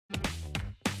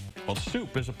Well,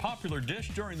 soup is a popular dish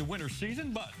during the winter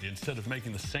season, but instead of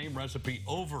making the same recipe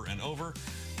over and over,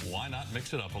 why not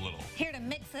mix it up a little? Here to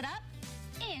mix it up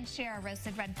and share a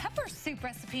roasted red pepper soup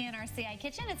recipe in our CI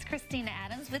kitchen, it's Kristina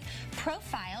Adams with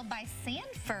Profile by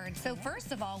Sanford. So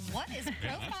first of all, what is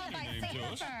Profile by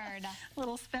Sanford? A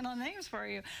little spin on names for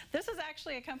you. This is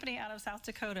actually a company out of South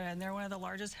Dakota, and they're one of the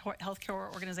largest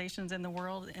healthcare organizations in the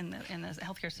world in the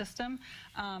healthcare system.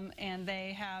 And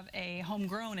they have a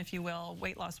homegrown, if you will,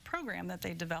 weight loss program that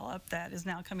they developed that is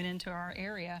now coming into our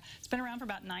area. It's been around for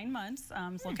about 9 months.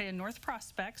 It's located in North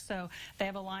Prospect, so they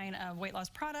have a line of weight loss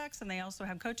products, and they also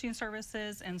have coaching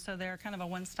services, and so they're kind of a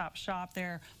one-stop shop.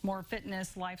 They're more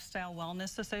fitness, lifestyle,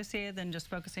 wellness associated than just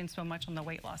focusing so much on the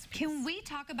weight loss piece. Can we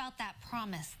talk about that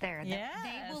promise there? That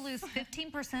yes. They will lose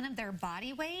 15% of their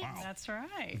body weight? Wow. That's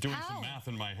right. Doing some math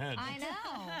in my head. I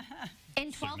know.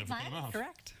 In 12 months?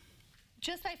 Correct.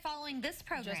 Just by following this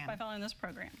program? Just by following this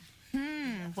program.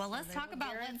 Well, let's talk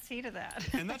about guarantee to that.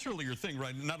 And that's really your thing,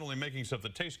 right? Not only making stuff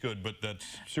that tastes good, but that's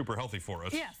super healthy for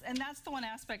us. Yes, and that's the one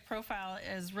aspect Profile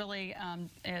is really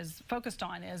is focused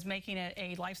on, is making it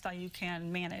a lifestyle you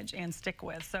can manage and stick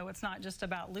with. So it's not just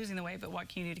about losing the weight, but what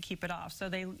can you do to keep it off. So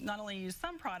they not only use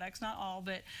some products, not all,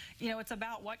 but you know, it's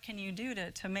about what can you do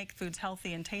to make foods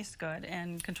healthy and taste good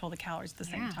and control the calories at the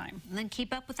same time. And then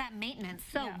keep up with that maintenance.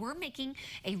 So we're making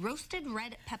a roasted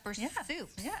red pepper soup.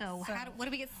 Yes. So what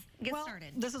do we get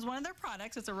started? This is one of their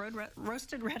products. It's a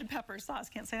roasted red pepper sauce.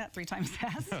 Can't say that 3 times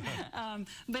fast.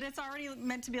 But it's already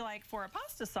meant to be like for a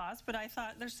pasta sauce, but I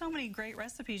thought there's so many great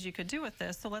recipes you could do with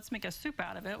this, so let's make a soup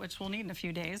out of it, which we'll need in a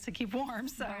few days to keep warm.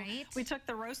 So we took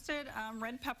the roasted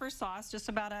red pepper sauce, just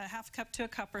about a ½ cup to a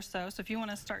cup or so. So if you want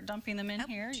to start dumping them in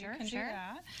here, you can do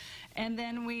that. And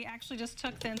then we actually just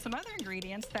took then some other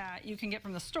ingredients that you can get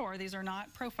from the store. These are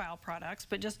not Profile products,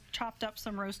 but just chopped up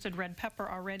some roasted red pepper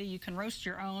already. You can roast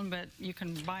your own, but you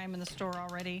can buy them in the store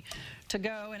already to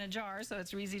go in a jar, so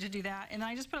it's easy to do that. And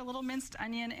I just put a little minced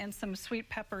onion and some sweet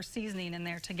pepper seasoning in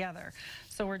there together.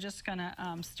 So we're just gonna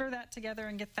stir that together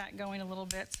and get that going a little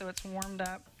bit so it's warmed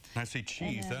up. I see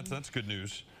cheese. That's good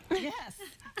news. Yes.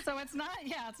 So it's not,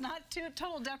 it's not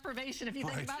total deprivation if you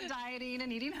think about dieting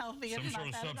and eating healthy. Some it's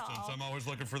sort not of that substance. at all. I'm always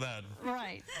looking for that.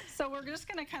 Right. So we're just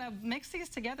going to kind of mix these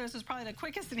together. This is probably the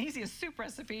quickest and easiest soup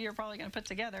recipe you're probably going to put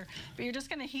together. But you're just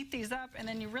going to heat these up, and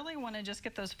then you really want to just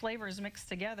get those flavors mixed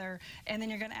together. And then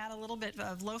you're going to add a little bit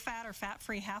of low-fat or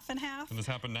fat-free half and half. Can this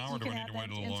happen now, or do we need to wait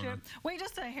a little longer? Wait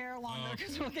just a hair longer,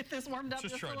 because we'll get this warmed up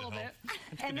just a little bit.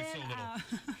 And then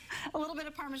a little bit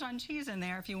of Parmesan cheese in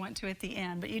there if you want to at the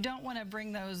end. But you don't want to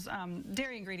bring those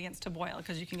dairy ingredients to boil,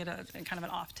 because you can get a kind of an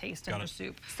off taste in your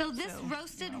soup. So this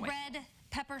roasted red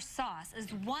pepper sauce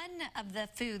is one of the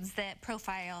foods that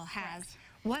Profile has.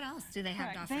 What else do they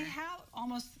have to offer? They have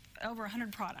almost over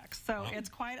 100 products, so it's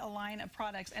quite a line of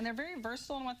products, and they're very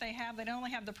versatile in what they have. They don't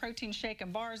only have the protein shake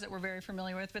and bars that we're very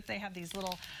familiar with, but they have these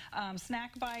little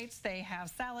snack bites, they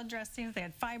have salad dressings, they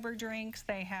had fiber drinks,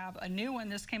 they have a new one,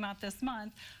 this came out this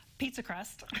month, pizza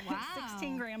crust. Wow.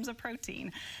 16 grams of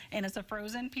protein, and it's a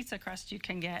frozen pizza crust you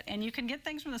can get, and you can get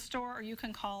things from the store, or you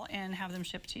can call and have them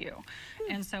shipped to you.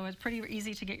 And so it's pretty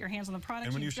easy to get your hands on the product.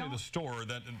 And when you say the store,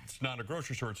 that it's not a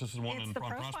grocery store, this is one on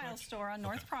Prospect? It's the Profile store on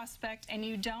North Prospect, and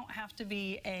you don't have to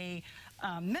be a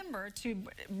member to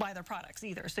buy their products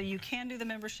either. So you can do the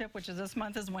membership, which is this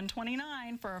month is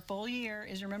 $129 for a full year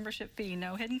is your membership fee.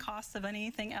 No hidden costs of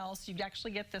anything else. You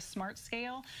actually get this smart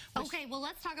scale. Okay, well,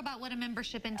 let's talk about what a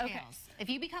membership entails. If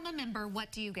you become a member,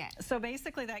 what do you get? So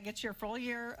basically that gets your full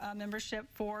year membership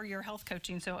for your health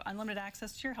coaching. So unlimited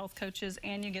access to your health coaches,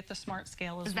 and you get the smart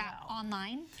scale as well. Is that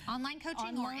online? Online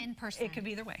coaching or in person? It could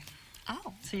be either way.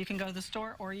 Oh. So you can go to the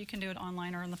store, or you can do it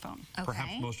online or on the phone. Okay.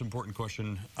 Perhaps the most important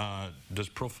question, does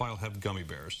Profile have gummy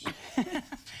bears?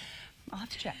 I'll have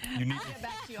to check. You need I'll get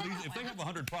back to you on that if they one. have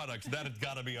 100 products, that has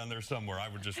got to be on there somewhere, I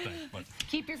would just think. But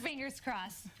keep your fingers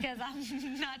crossed, because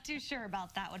I'm not too sure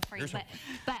about that one for you.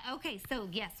 But okay, so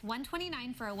yes,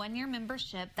 $129 for a 1-year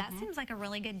membership. That seems like a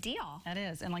really good deal. That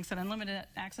is, and like I said, unlimited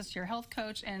access to your health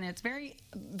coach, and it's very,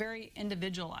 very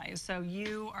individualized. So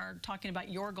you are talking about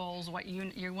your goals, what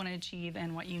you want to achieve,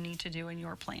 and what you need to do in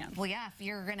your plan. Well, yeah, if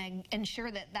you're going to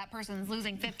ensure that that person's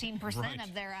losing 15%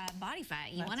 of their body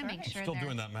fat, you want to make sure still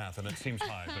doing that math, and it seems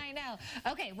high. But I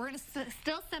know. Okay, we're going to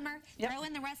still simmer, throw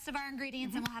in the rest of our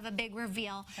ingredients, and we'll have a big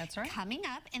reveal coming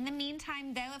up. In the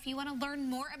meantime, though, if you want to learn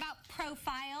more about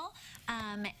Profile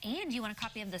and you want a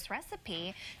copy of this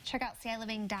recipe, check out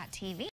ciLiving.tv.